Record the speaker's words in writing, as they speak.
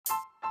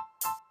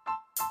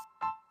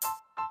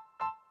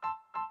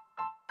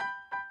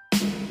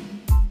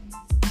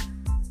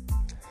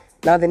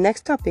Now the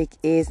next topic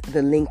is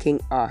the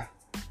linking R.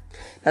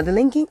 Now the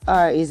linking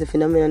R is a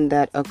phenomenon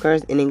that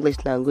occurs in English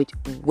language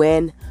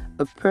when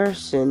a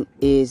person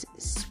is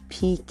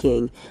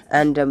speaking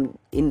and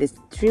in the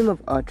stream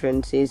of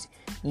utterances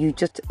you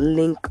just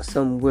link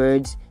some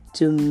words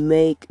to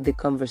make the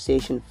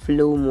conversation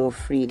flow more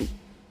freely.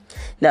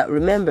 Now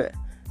remember,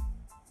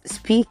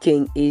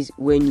 speaking is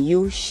when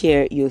you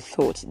share your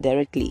thoughts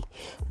directly,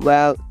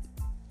 while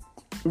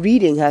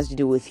reading has to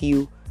do with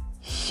you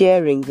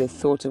sharing the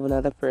thoughts of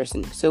another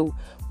person. So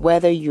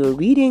whether you're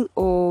reading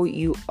or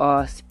you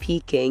are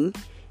speaking,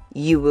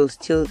 you will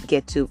still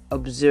get to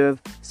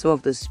observe some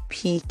of the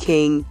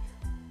speaking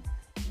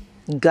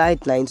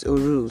guidelines or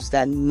rules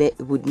that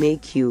would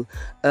make you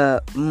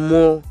a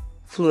more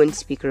fluent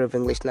speaker of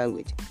English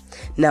language.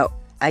 Now,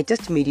 I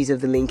just made use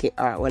of the linking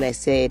R when I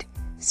said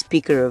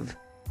speaker of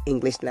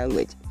English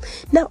language.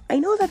 Now, I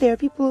know that there are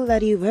people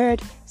that you've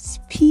heard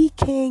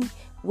speaking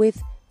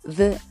with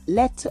the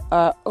letter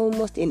R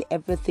almost in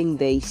everything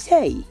they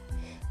say.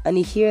 And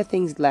you hear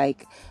things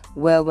like,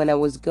 well, when I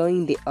was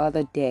going the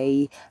other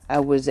day, I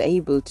was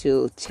able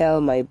to tell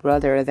my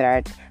brother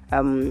that,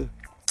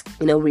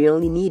 we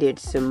only needed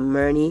some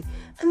money.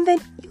 And then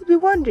you'll be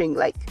wondering,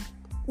 like,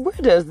 where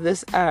does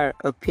this R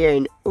appear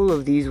in all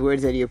of these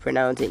words that you're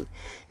pronouncing?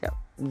 Now,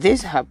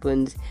 this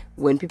happens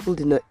when people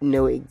do not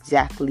know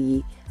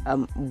exactly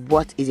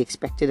what is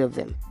expected of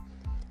them.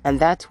 And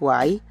that's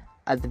why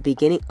at the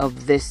beginning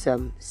of this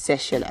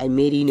session, I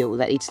made you know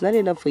that it's not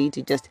enough for you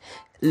to just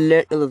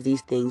learn all of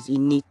these things. You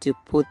need to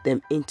put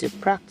them into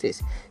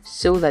practice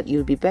so that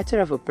you'll be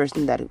better of a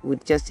person that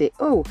would just say,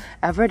 oh,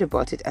 I've heard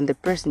about it, and the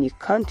person, you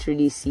can't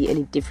really see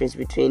any difference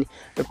between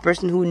a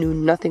person who knew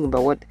nothing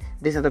about what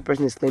this other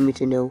person is claiming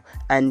to know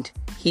and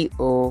him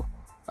or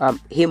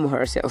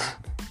herself.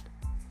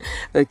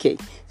 Okay,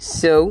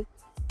 so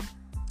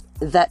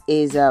that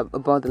is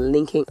about the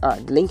linking R.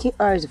 The linking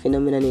R is a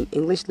phenomenon in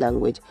English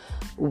language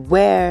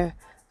where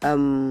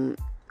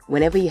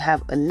whenever you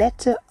have a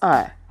letter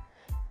R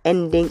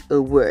ending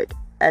a word,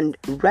 and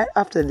right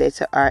after the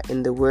letter R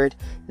in the word,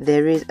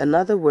 there is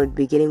another word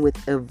beginning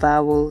with a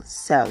vowel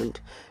sound.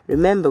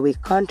 Remember, we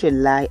can't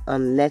rely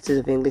on letters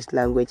of English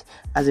language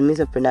as a means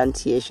of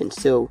pronunciation,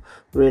 so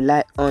we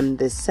rely on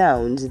the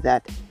sounds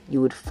that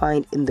you would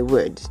find in the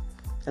words.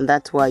 And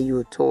that's why you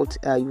were taught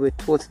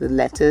the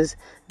letters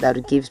that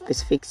would give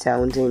specific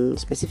sounds in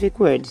specific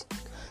words.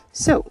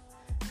 So,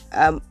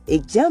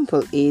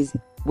 example is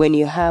when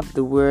you have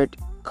the word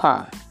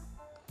car,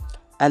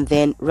 and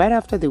then right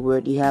after the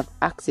word you have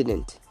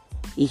accident.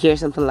 You hear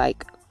something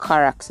like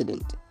car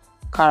accident.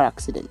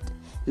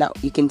 Now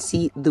you can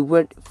see the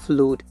word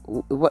flowed.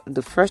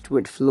 The first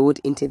word flowed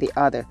into the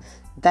other.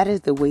 That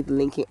is the way the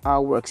linking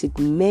R works. It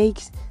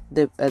makes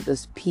the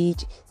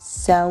speech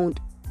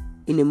sound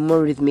in a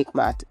more rhythmic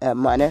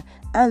manner,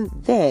 and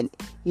then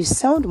you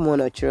sound more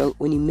natural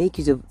when you make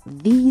use of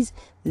these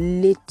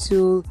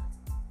little,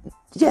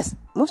 yes,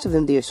 most of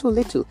them, they are so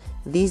little,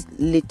 these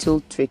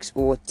little tricks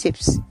or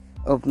tips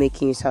of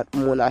making you sound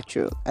more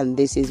natural, and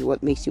this is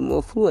what makes you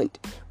more fluent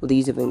with the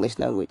use of English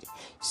language.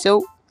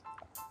 So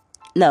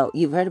now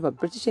you've heard about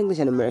British English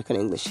and American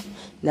English.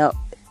 Now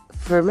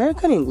for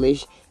American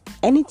English,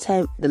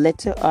 anytime the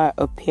letter R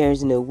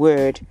appears in a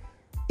word,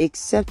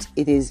 except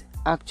it is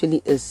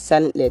actually a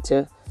silent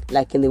letter,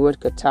 like in the word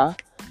guitar,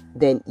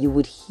 then you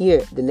would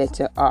hear the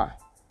letter R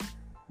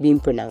being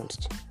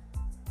pronounced.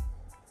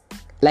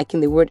 Like in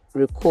the word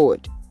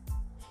record,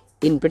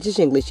 in British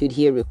English you'd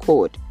hear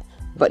record,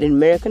 but in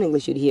American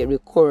English you'd hear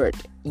record.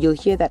 You'll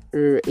hear that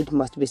it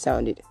must be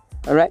sounded.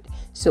 Alright,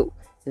 so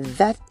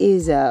that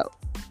is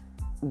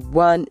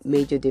one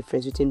major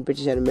difference between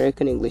British and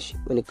American English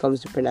when it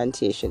comes to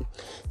pronunciation.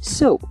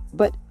 So,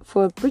 but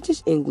for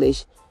British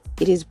English,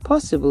 it is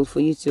possible for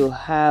you to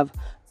have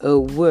a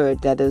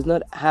word that does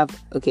not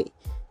have,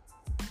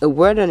 a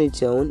word on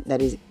its own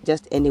that is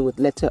just ending with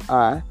letter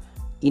R.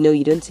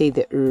 You don't say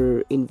the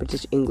in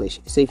British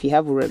English. So if you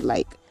have a word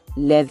like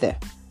leather,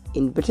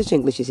 in British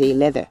English you say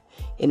leather.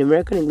 In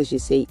American English you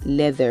say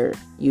leather.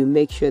 You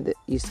make sure that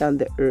you sound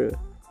the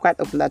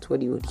Quite often that's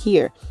what you would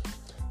hear.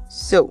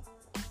 So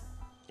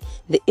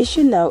the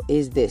issue now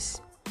is this.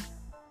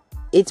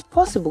 It's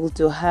possible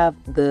to have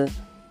the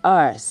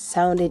R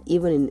sounded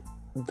even in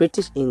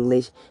British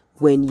English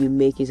when you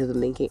make use of the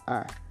linking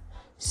R.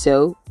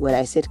 So when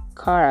I said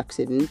car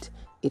accident,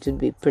 it would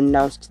be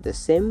pronounced the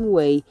same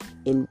way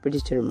in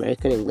British and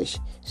American English.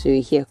 So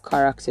you hear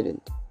car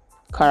accident,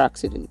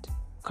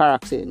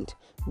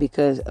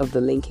 because of the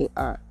linking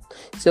R.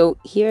 So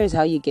here is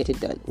how you get it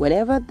done.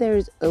 Whenever there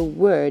is a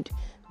word,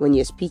 when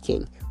you're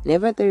speaking,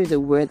 whenever there is a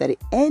word that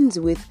it ends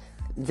with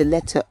the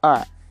letter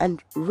R,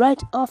 and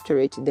right after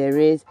it there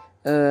is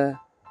a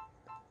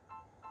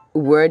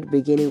word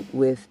beginning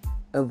with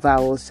a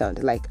vowel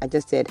sound, like I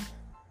just said,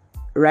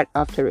 right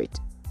after it,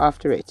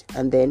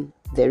 and then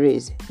there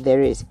is.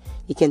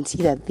 You can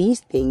see that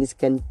these things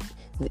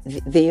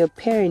they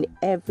appear in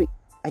every.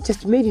 I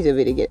just made it of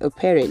it again.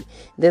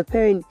 They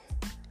appear in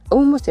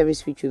almost every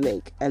speech you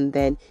make, and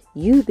then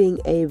you being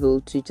able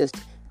to just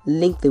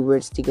link the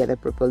words together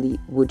properly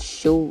would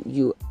show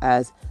you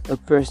as a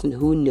person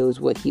who knows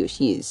what he or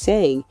she is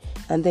saying,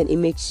 and then it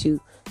makes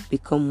you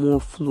become more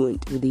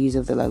fluent with the use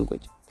of the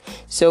language.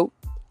 So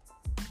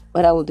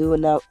what I will do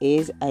now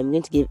is I'm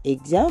going to give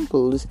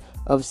examples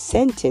of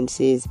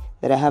sentences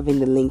that are having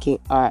the linking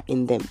R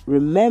in them.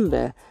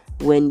 Remember,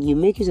 when you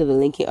make use of the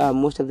linking R,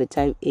 most of the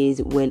time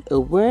is when a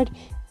word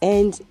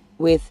ends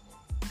with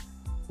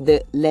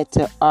the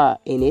letter R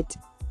in it.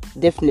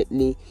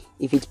 Definitely,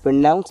 if it's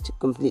pronounced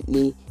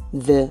completely,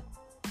 the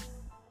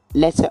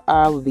letter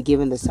R will be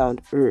given the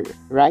sound R,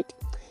 right?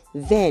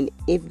 Then,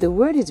 if the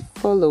word is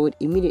followed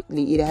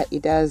immediately,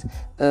 it has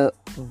a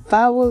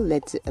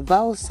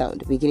vowel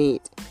sound beginning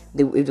it.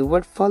 If the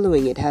word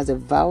following it has a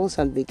vowel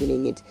sound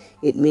beginning it,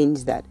 it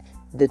means that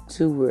the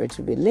two words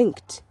will be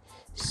linked.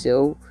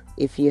 So,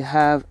 if you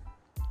have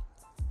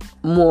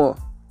more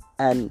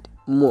and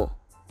more,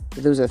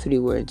 those are three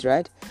words,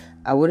 right?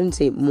 I wouldn't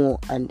say more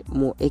and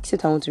more,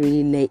 except I want to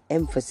really lay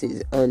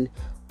emphasis on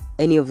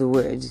any of the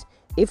words.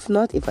 If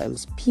not, if I'm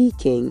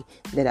speaking,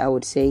 then I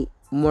would say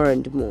more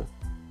and more,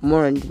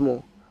 more and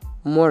more,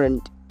 more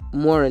and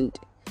more, and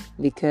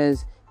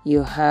because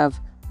you have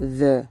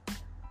the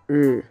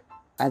r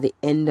at the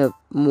end of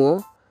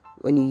more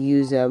when you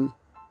use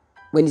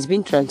when it's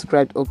being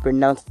transcribed or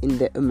pronounced in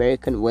the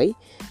American way,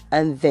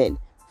 and then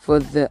for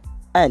the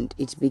and,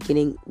 it's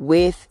beginning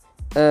with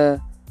a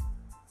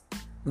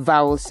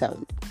vowel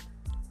sound,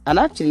 and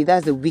actually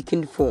that's the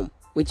weakened form,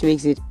 which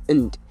makes it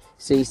and.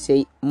 So you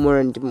say more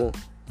and more,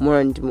 more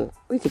and more.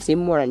 We could say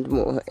more and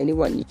more,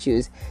 anyone you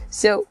choose.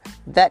 So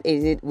that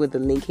is it with the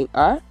linking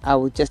R. I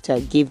will just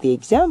give the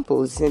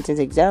examples, sentence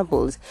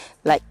examples.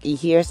 Like you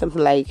hear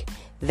something like,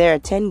 there are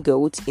 10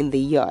 goats in the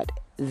yard.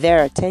 There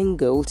are 10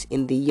 goats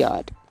in the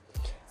yard.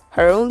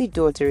 Her only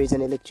daughter is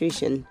an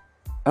electrician.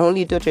 Her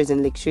only daughter is an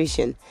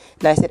electrician.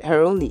 And I said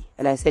her only,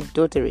 and I said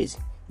daughter is.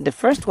 The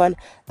first one,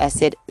 I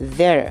said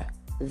there.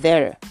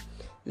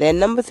 Then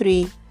number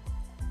 3,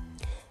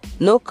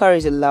 no car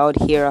is allowed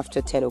here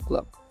after 10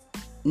 o'clock.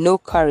 No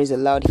car is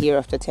allowed here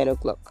after 10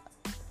 o'clock.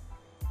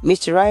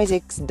 Mr.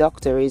 Isaac's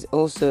doctor is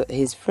also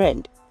his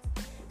friend.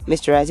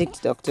 Mr. Isaac's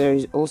doctor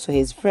is also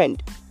his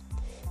friend.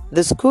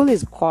 The school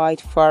is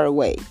quite far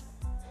away.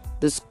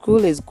 The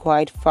school is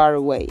quite far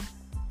away.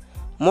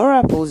 More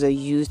apples are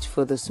used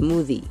for the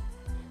smoothie.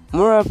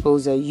 More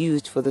apples are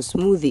used for the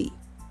smoothie.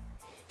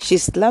 She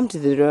slammed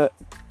the door.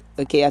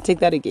 Okay, I'll take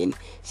that again.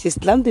 She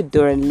slammed the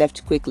door and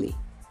left quickly.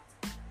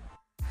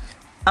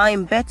 I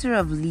am better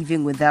of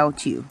leaving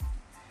without you.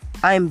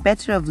 I am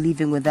better of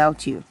leaving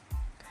without you.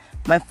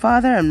 My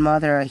father and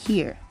mother are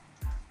here.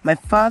 My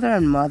father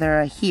and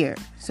mother are here.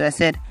 So I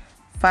said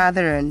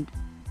father and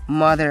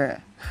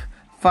mother.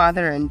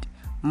 Father and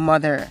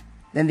mother.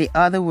 Then the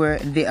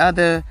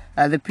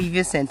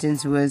previous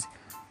sentence was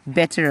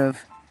better of.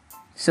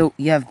 So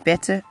you have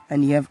better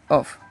and you have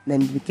of.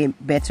 Then it became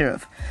better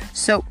of.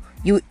 So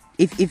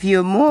if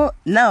you're more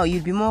now,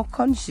 you'd be more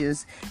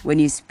conscious when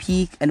you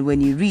speak and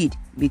when you read,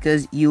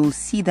 because you'll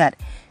see that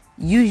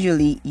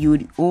usually you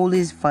would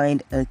always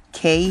find a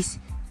case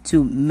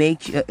to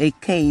make a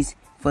case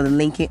for the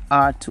linking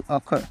R to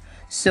occur.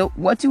 So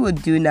what you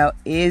would do now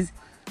is,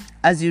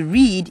 as you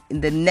read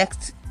in the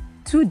next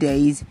 2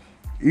 days,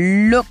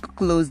 look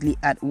closely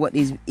at what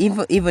is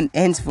even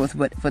henceforth,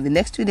 but for the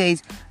next 2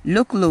 days,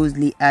 look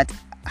closely at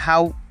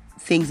how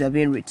things are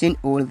being written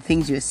or the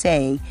things you're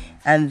saying,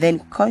 and then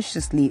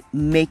consciously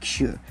make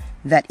sure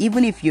that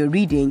even if you're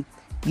reading,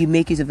 you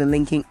make use of the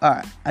linking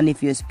R, and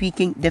if you're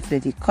speaking,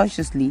 definitely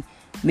consciously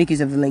make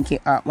use of the linking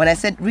R. When I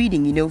said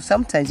reading,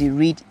 sometimes you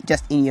read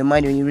just in your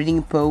mind when you're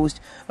reading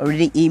posts or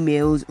reading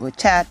emails or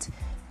chat.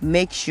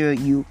 Make sure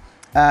you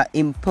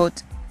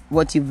input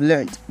what you've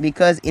learned,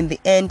 because in the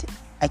end,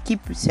 I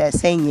keep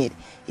saying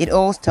it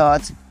all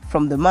starts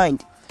from the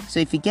mind. So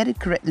if you get it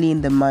correctly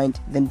in the mind,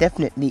 then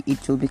definitely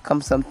it will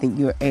become something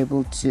you're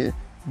able to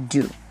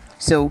do.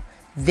 So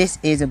this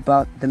is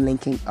about the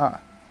linking R.